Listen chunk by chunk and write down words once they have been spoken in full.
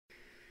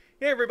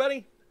Hey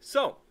everybody!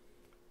 So,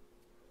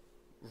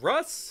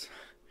 Russ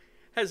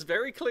has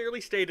very clearly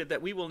stated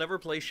that we will never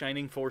play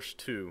Shining Force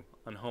 2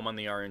 on Home on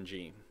the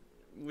RNG,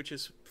 which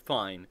is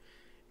fine.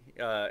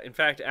 In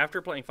fact,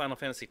 after playing Final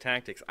Fantasy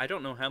Tactics, I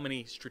don't know how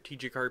many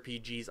strategic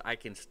RPGs I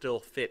can still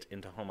fit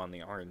into Home on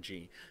the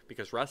RNG,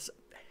 because Russ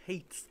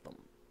hates them.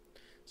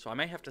 So I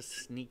might have to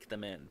sneak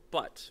them in.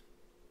 But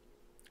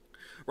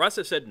Russ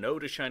has said no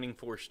to Shining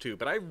Force 2,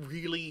 but I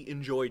really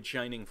enjoyed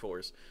Shining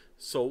Force,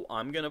 so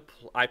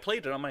I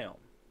played it on my own.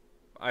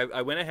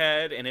 I went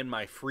ahead and in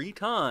my free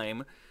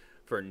time,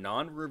 for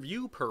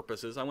non-review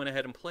purposes, I went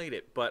ahead and played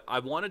it. But I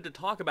wanted to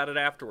talk about it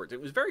afterwards.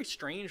 It was very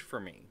strange for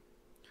me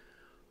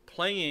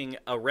playing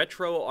a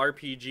retro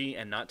RPG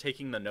and not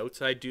taking the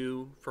notes I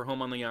do for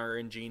Home on the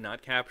RNG,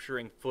 not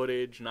capturing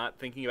footage, not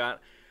thinking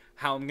about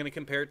how I'm going to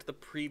compare it to the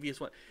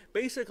previous one.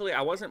 Basically,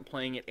 I wasn't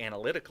playing it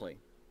analytically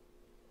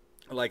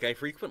like I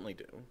frequently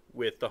do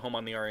with the Home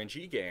on the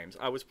RNG games.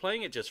 I was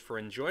playing it just for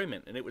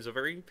enjoyment, and it was a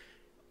very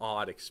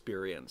odd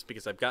experience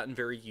because I've gotten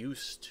very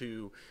used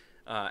to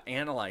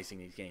analyzing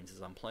these games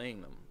as I'm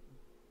playing them.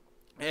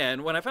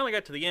 And when I finally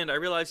got to the end, I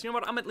realized, you know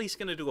what, I'm at least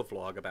going to do a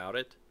vlog about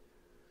it.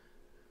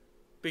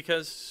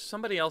 Because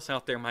somebody else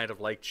out there might have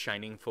liked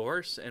Shining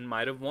Force and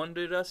might have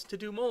wanted us to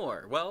do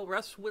more. Well,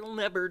 Russ will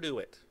never do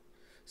it.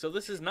 So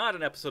this is not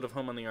an episode of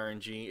Home on the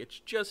RNG, it's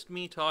just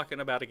me talking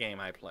about a game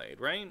I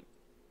played, right?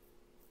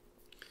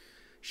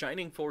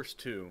 Shining Force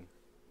 2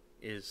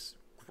 is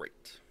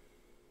great.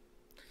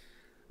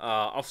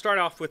 I'll start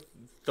off with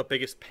the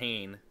biggest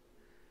pain.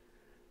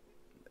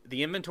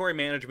 The inventory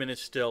management is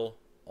still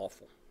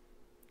awful.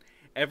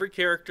 Every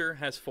character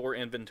has 4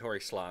 inventory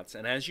slots,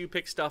 and as you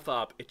pick stuff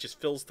up, it just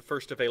fills the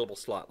first available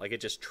slot, like it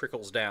just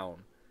trickles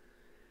down.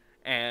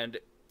 And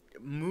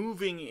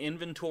moving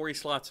inventory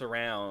slots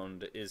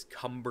around is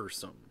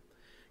cumbersome.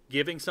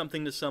 Giving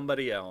something to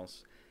somebody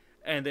else,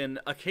 and then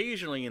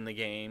occasionally in the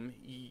game,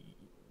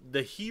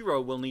 the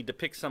hero will need to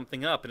pick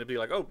something up, and it'll be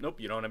like, oh, nope,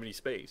 you don't have any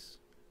space.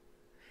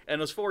 And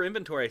those 4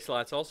 inventory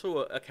slots also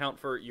account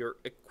for your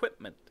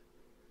equipment.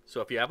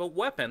 So if you have a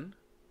weapon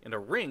and a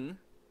ring,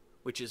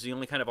 which is the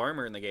only kind of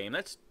armor in the game,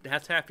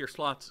 that's half your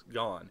slots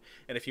gone.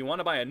 And if you want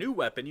to buy a new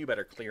weapon, you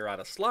better clear out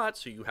a slot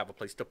so you have a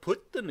place to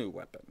put the new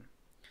weapon.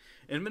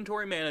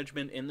 Inventory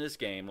management in this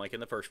game, like in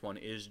the first one,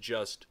 is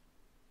just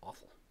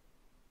awful.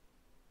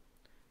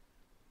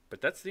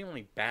 But that's the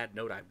only bad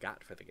note I've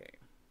got for the game.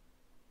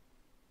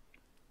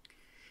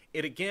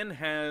 It again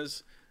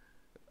has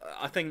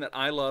a thing that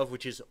I love,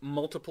 which is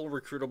multiple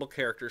recruitable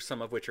characters,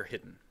 some of which are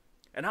hidden.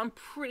 And I'm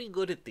pretty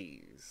good at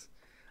these.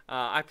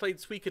 I played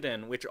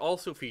Suikoden, which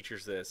also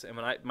features this, and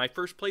when my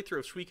first playthrough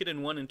of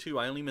Suikoden 1 and 2,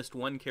 I only missed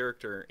one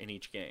character in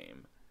each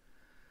game.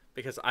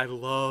 Because I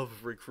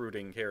love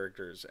recruiting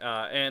characters.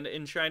 And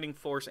in Shining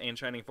Force and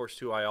Shining Force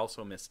 2, I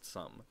also missed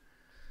some.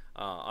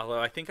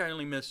 Although I think I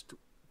only missed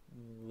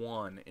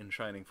one in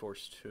Shining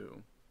Force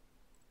 2.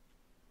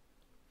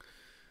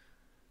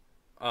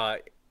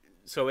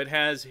 So it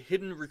has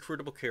hidden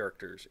recruitable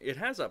characters. It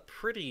has a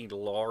pretty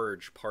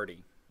large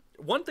party.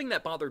 One thing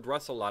that bothered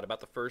Russ a lot about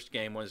the first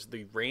game was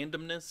the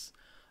randomness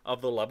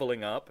of the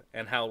leveling up,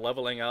 and how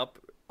leveling up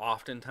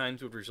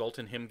oftentimes would result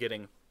in him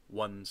getting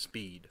 1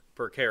 speed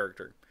per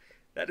character.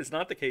 That is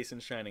not the case in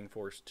Shining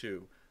Force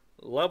 2.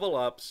 Level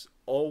ups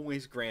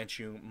always grant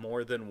you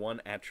more than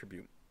 1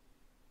 attribute.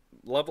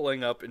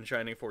 Leveling up in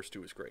Shining Force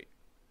 2 is great.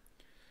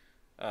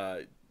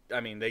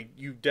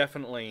 You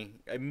definitely,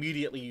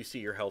 immediately you see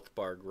your health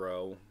bar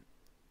grow.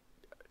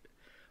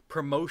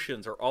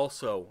 Promotions are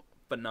also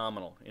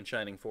phenomenal in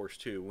Shining Force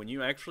 2. When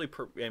you actually,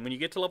 and when you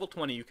get to level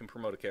 20, you can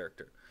promote a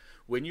character.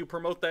 When you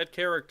promote that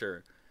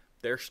character,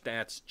 their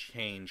stats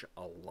change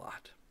a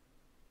lot.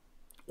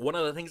 One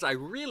of the things I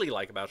really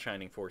like about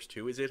Shining Force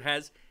 2 is it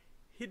has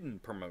hidden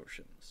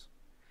promotions.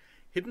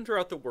 Hidden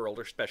throughout the world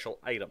are special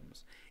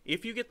items.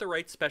 If you get the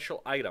right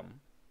special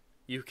item,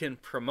 you can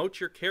promote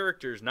your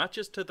characters not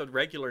just to the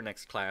regular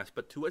next class,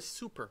 but to a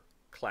super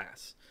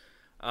class.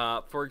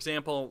 For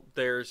example,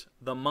 there's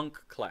the monk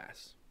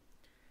class.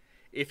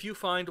 If you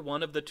find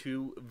one of the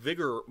 2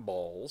 vigor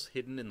balls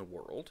hidden in the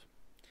world,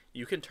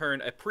 you can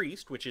turn a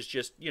priest, which is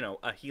just,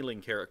 a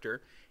healing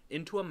character,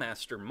 into a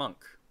master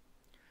monk.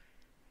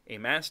 A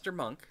master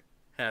monk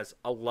has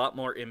a lot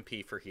more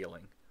MP for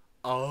healing,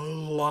 a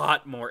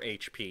lot more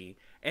HP,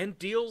 and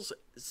deals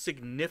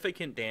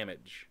significant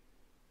damage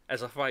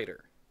as a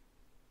fighter.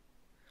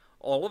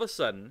 All of a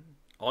sudden,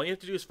 all you have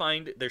to do is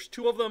there's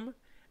 2 of them,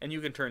 and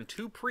you can turn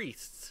 2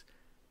 priests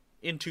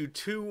into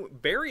 2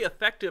 very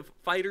effective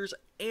fighters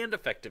and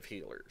effective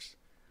healers,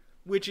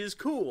 which is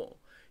cool.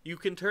 You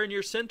can turn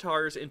your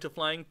centaurs into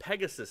flying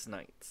Pegasus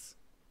Knights,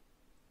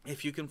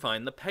 if you can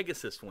find the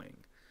Pegasus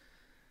wing.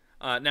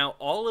 Now,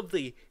 all of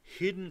the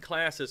hidden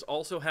classes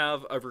also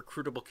have a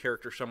recruitable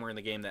character somewhere in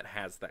the game that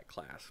has that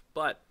class,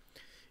 but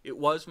it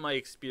was my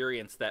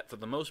experience that, for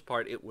the most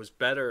part, it was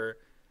better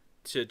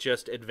to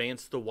just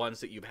advance the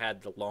ones that you've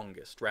had the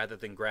longest, rather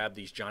than grab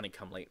these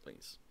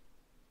Johnny-come-latelys.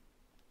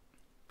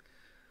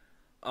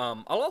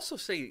 I'll also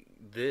say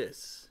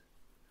this.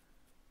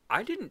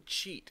 I didn't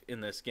cheat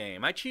in this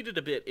game. I cheated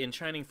a bit in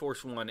Shining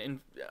Force 1. In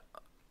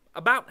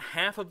about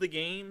half of the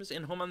games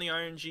in Home on the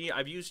RNG,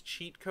 I've used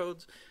cheat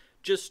codes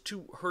just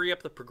to hurry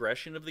up the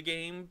progression of the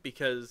game,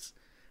 because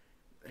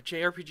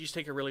JRPGs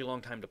take a really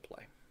long time to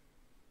play.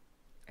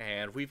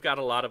 And we've got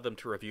a lot of them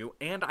to review,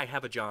 and I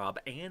have a job,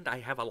 and I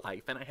have a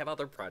life, and I have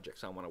other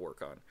projects I want to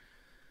work on.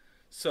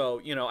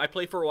 So, I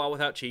play for a while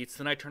without cheats,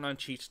 then I turn on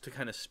cheats to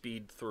kind of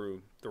speed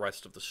through the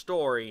rest of the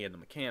story and the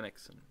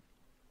mechanics.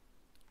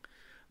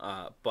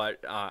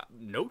 But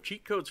no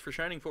cheat codes for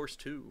Shining Force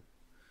 2.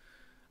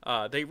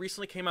 They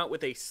recently came out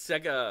with a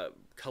Sega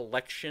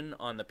collection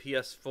on the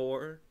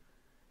PS4.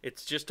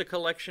 It's just a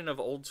collection of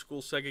old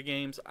school Sega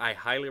games. I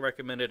highly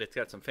recommend it. It's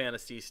got some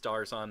Phantasy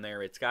Stars on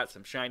there. It's got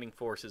some Shining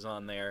Forces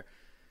on there.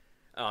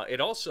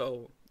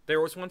 There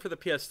was one for the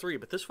PS3,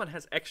 but this one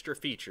has extra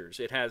features.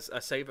 It has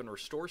a save and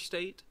restore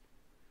state.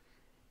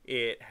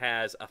 It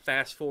has a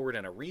fast forward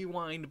and a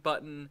rewind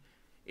button.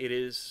 It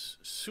is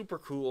super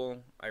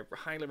cool. I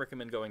highly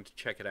recommend going to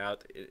check it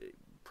out.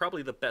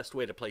 Probably the best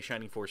way to play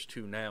Shining Force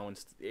 2 now.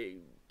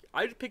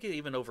 I'd pick it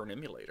even over an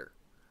emulator,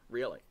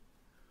 really.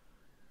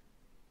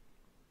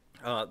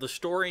 The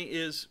story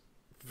is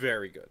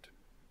very good.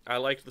 I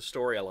liked the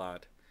story a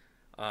lot.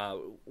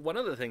 One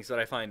of the things that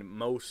I find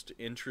most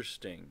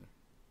interesting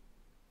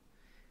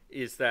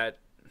is that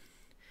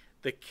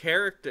the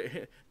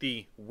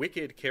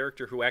wicked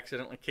character who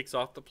accidentally kicks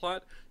off the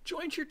plot,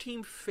 joins your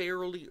team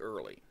fairly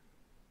early.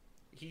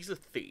 He's a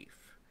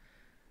thief.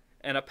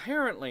 And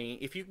apparently,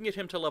 if you can get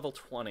him to level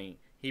 20,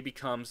 he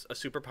becomes a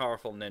super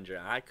powerful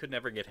ninja. I could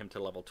never get him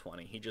to level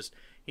 20.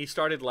 He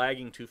started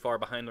lagging too far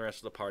behind the rest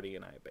of the party,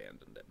 and I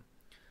abandoned him.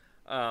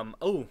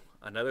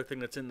 Another thing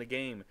that's in the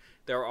game.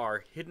 There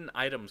are hidden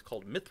items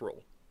called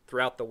mithril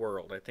throughout the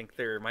world. I think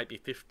there might be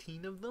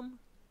 15 of them.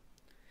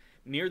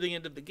 Near the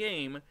end of the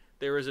game,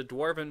 there is a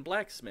dwarven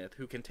blacksmith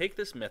who can take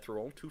this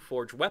mithril to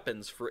forge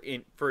weapons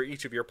for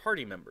each of your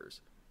party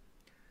members.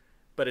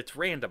 But it's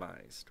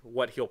randomized,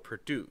 what he'll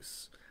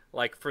produce.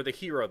 Like, for the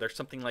hero, there's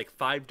something like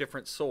 5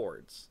 different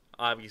swords.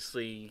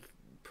 Obviously,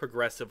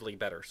 progressively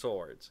better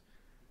swords.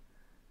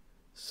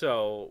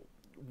 So,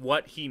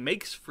 what he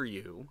makes for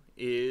you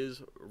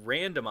is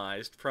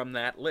randomized from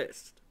that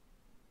list.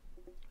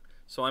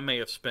 So I may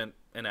have spent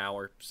an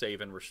hour save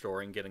and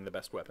restoring, getting the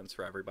best weapons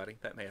for everybody.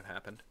 That may have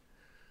happened.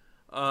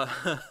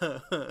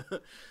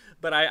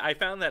 But I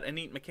found that a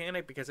neat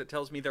mechanic, because it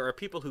tells me there are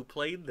people who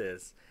played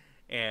this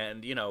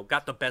and,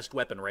 got the best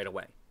weapon right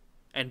away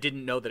and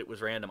didn't know that it was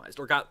randomized,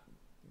 or got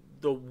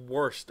the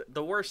worst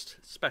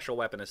special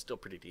weapon is still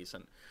pretty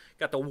decent.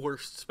 Got the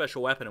worst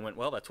special weapon and went,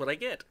 well, that's what I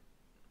get.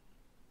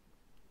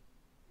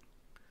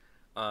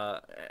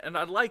 And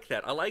I like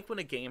that. I like when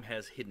a game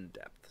has hidden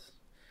depths.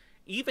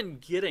 Even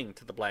getting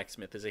to the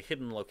blacksmith is a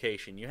hidden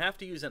location. You have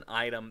to use an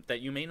item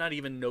that you may not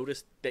even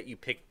notice that you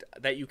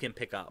can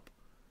pick up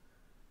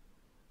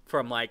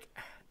from like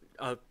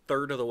a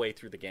third of the way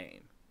through the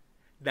game.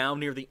 Now,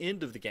 near the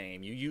end of the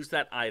game, you use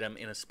that item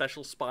in a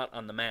special spot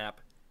on the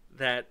map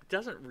that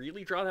doesn't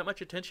really draw that much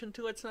attention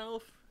to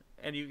itself,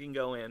 and you can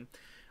go in.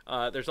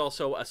 There's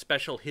also a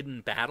special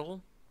hidden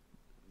battle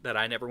that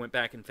I never went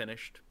back and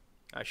finished.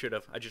 I should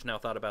have. I just now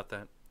thought about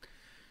that.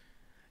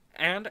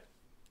 And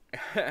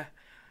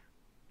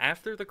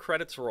after the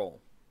credits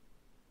roll,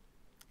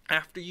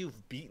 after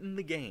you've beaten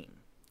the game,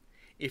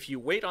 if you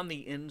wait on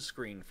the end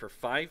screen for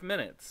 5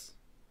 minutes,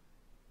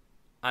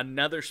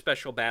 another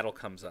special battle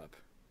comes up,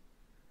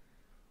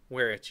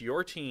 where it's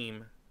your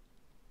team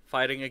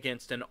fighting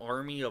against an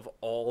army of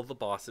all the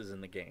bosses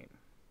in the game.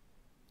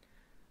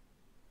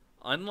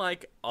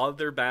 Unlike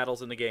other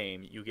battles in the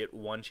game, you get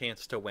one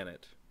chance to win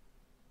it.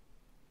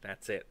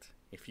 That's it.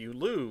 If you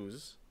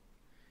lose,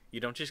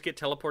 you don't just get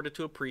teleported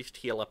to a priest,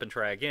 heal up, and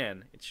try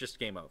again. It's just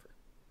game over.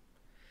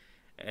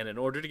 And in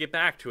order to get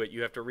back to it,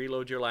 you have to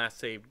reload your last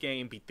saved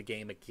game, beat the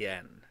game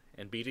again.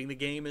 And beating the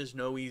game is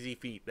no easy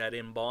feat. That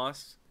end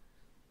boss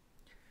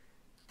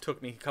took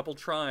me a couple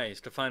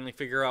tries to finally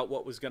figure out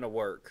what was going to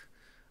work.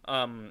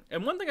 And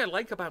one thing I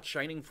like about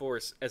Shining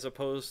Force, as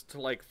opposed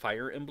to like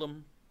Fire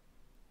Emblem,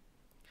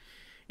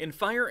 in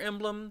Fire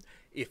Emblem,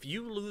 if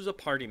you lose a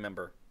party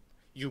member,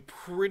 you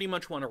pretty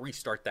much want to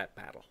restart that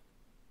battle,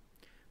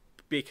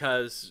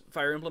 because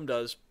Fire Emblem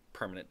does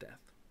permanent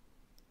death.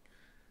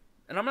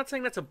 And I'm not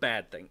saying that's a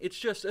bad thing. It's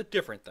just a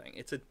different thing.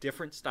 It's a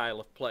different style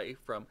of play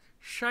from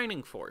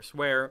Shining Force,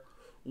 where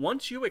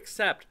once you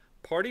accept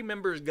party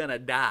member's gonna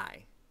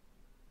die,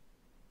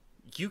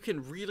 you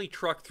can really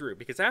truck through,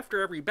 because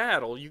after every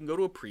battle, you can go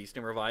to a priest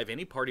and revive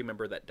any party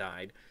member that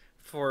died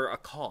for a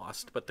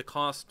cost, but the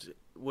cost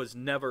was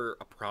never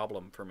a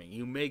problem for me.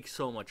 You make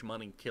so much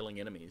money killing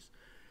enemies.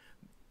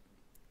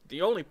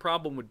 The only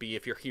problem would be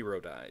if your hero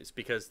dies,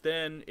 because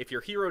then if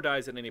your hero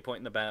dies at any point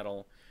in the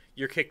battle,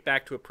 you're kicked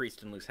back to a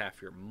priest and lose half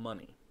your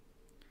money.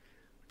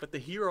 But the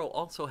hero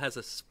also has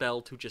a spell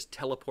to just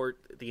teleport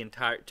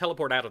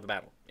out of the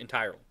battle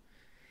entirely.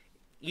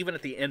 Even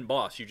at the end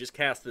boss, you just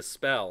cast this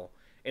spell,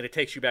 and it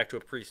takes you back to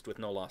a priest with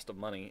no loss of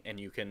money, and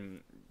you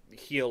can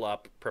heal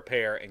up,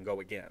 prepare, and go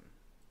again.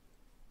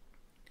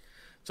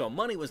 So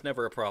money was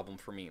never a problem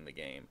for me in the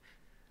game.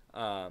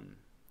 Um,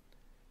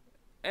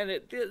 and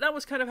that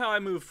was kind of how I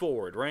moved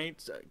forward,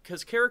 right?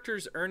 Because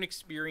characters earn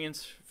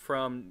experience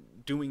from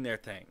doing their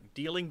thing,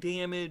 dealing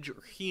damage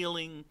or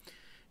healing.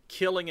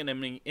 Killing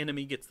an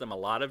enemy gets them a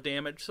lot of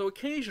damage. So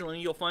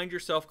occasionally you'll find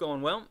yourself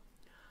going, well,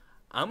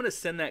 I'm going to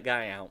send that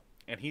guy out,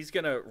 and he's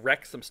going to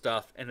wreck some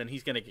stuff, and then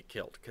he's going to get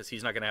killed because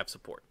he's not going to have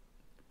support.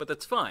 But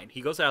that's fine.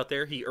 He goes out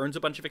there, he earns a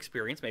bunch of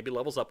experience, maybe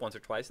levels up once or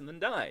twice, and then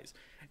dies.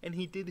 And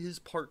he did his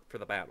part for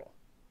the battle.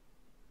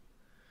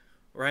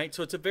 Right?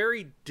 So it's a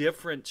very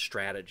different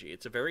strategy.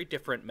 It's a very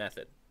different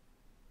method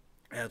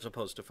as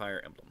opposed to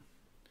Fire Emblem.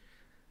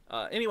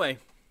 Anyway,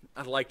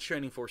 I liked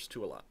Shining Force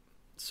 2 a lot.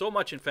 So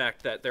much, in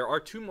fact, that there are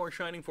 2 more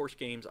Shining Force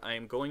games I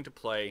am going to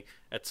play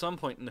at some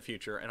point in the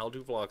future, and I'll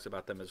do vlogs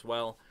about them as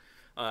well.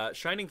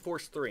 Shining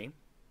Force 3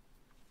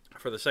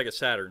 for the Sega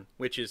Saturn,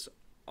 which is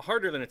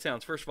harder than it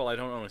sounds. First of all, I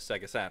don't own a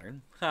Sega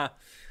Saturn.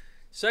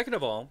 Second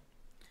of all,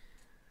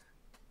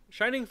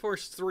 Shining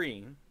Force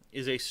 3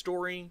 is a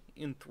story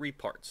in 3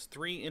 parts,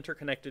 3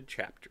 interconnected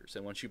chapters,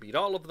 and once you beat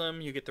all of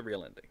them, you get the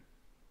real ending.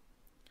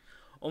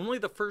 Only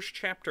the first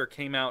chapter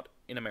came out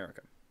in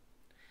America.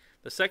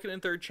 The second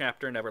and third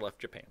chapter never left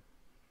Japan.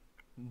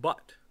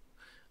 But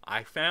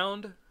I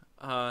found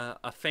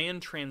a fan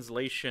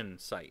translation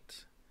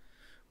site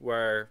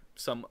where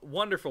some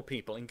wonderful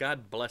people, and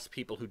God bless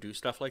people who do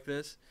stuff like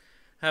this,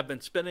 have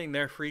been spending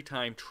their free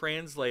time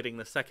translating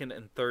the second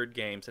and third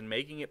games and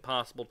making it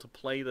possible to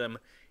play them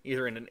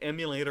either in an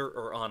emulator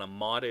or on a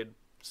modded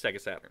Sega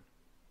Saturn.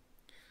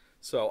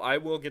 So I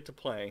will get to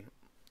play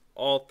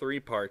all 3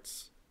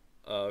 parts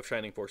of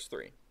Shining Force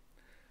 3.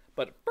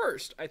 But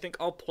first, I think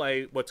I'll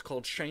play what's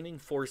called Shining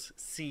Force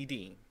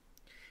CD.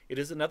 It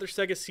is another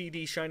Sega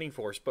CD Shining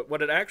Force, but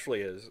what it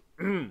actually is,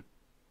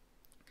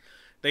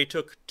 they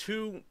took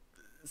 2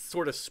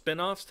 sort of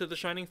spin-offs to the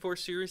Shining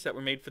Force series that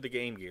were made for the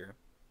Game Gear.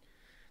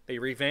 They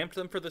revamped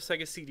them for the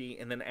Sega CD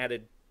and then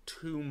added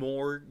 2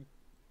 more,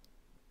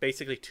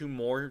 basically 2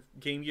 more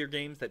Game Gear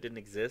games that didn't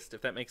exist,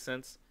 if that makes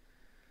sense.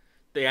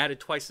 They added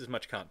twice as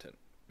much content,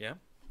 yeah?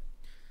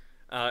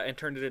 And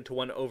turned it into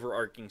one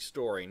overarching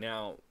story.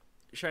 Now,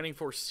 Shining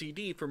Force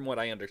CD, from what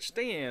I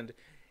understand,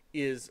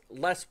 is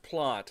less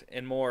plot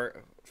and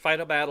more fight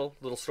a battle,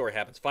 little story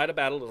happens. Fight a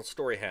battle, little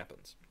story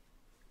happens.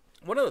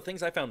 One of the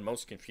things I found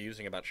most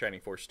confusing about Shining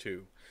Force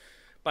 2,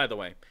 by the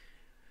way,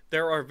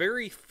 there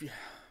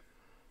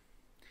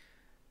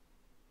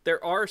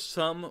are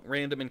some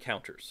random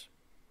encounters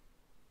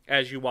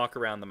as you walk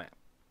around the map,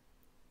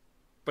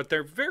 but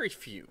they're very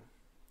few.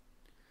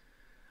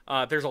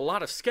 There's a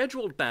lot of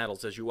scheduled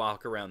battles as you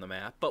walk around the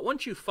map, but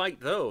once you fight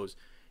those,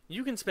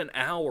 you can spend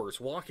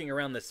hours walking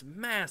around this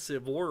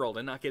massive world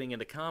and not getting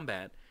into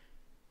combat.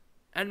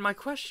 And my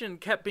question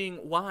kept being,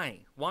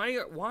 why? Why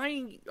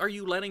are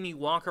you letting me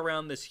walk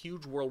around this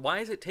huge world? Why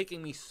is it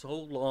taking me so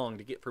long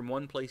to get from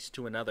one place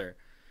to another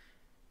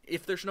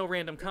if there's no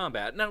random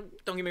combat? Now,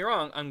 don't get me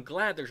wrong, I'm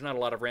glad there's not a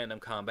lot of random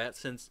combat,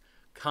 since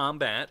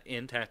combat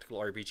in tactical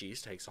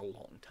RPGs takes a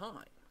long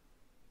time.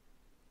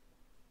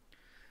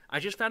 I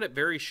just found it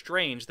very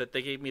strange that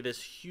they gave me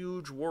this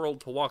huge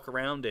world to walk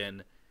around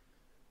in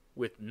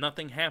with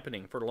nothing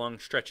happening for long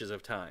stretches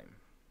of time.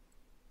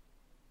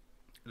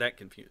 That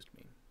confused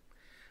me.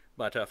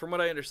 But from what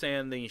I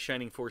understand, the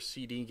Shining Force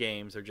CD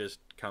games are just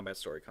combat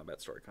story,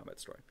 combat story, combat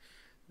story.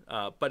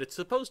 But it's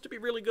supposed to be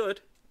really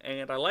good,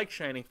 and I like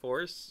Shining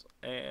Force,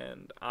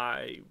 and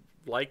I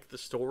like the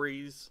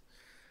stories.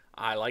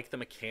 I like the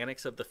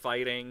mechanics of the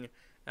fighting.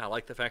 I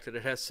like the fact that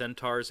it has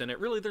centaurs in it.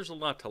 Really, there's a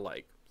lot to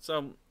like.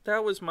 So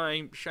that was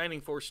my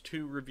Shining Force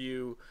 2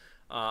 review.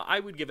 I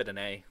would give it an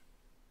A.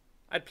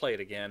 I'd play it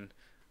again.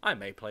 I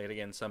may play it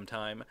again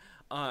sometime.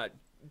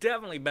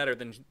 Definitely better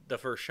than the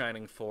first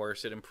Shining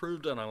Force. It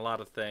improved on a lot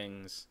of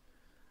things.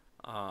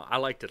 I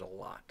liked it a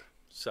lot.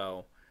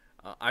 So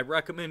I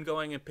recommend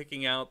going and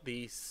picking out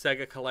the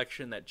Sega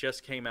collection that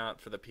just came out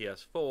for the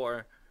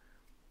PS4.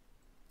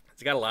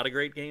 It's got a lot of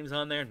great games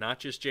on there, not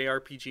just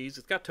JRPGs.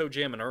 It's got Toe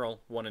Jam and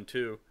Earl 1 and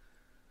 2.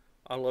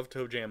 I love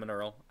Toe Jam and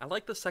Earl. I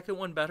like the second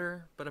one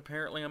better, but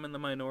apparently I'm in the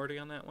minority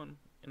on that one.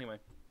 Anyway,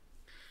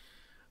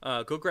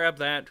 go grab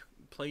that,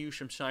 play you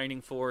some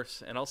Shining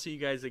Force, and I'll see you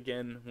guys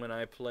again when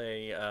I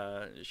play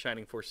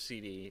Shining Force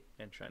CD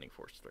and Shining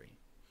Force 3.